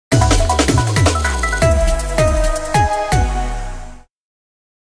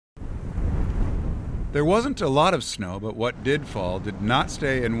There wasn't a lot of snow, but what did fall did not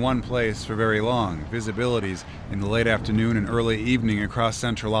stay in one place for very long. Visibilities in the late afternoon and early evening across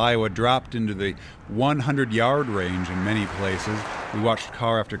central Iowa dropped into the 100-yard range in many places. We watched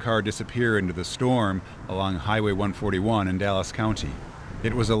car after car disappear into the storm along Highway 141 in Dallas County.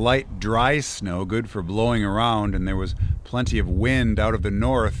 It was a light, dry snow, good for blowing around, and there was plenty of wind out of the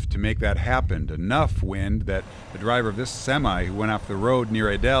north to make that happen. Enough wind that the driver of this semi who went off the road near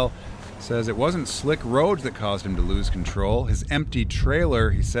Adel says it wasn't slick roads that caused him to lose control. His empty trailer,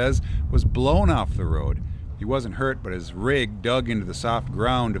 he says, was blown off the road. He wasn't hurt, but his rig dug into the soft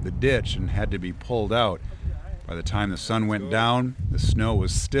ground of the ditch and had to be pulled out. By the time the sun went down, the snow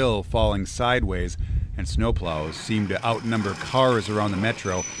was still falling sideways, and snowplows seemed to outnumber cars around the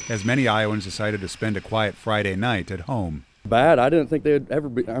metro as many Iowans decided to spend a quiet Friday night at home. Bad. I didn't think they'd ever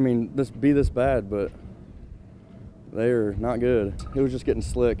be, be this bad, but they are not good. It was just getting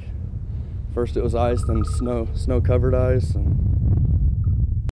slick. First it was ice, then snow-covered ice, and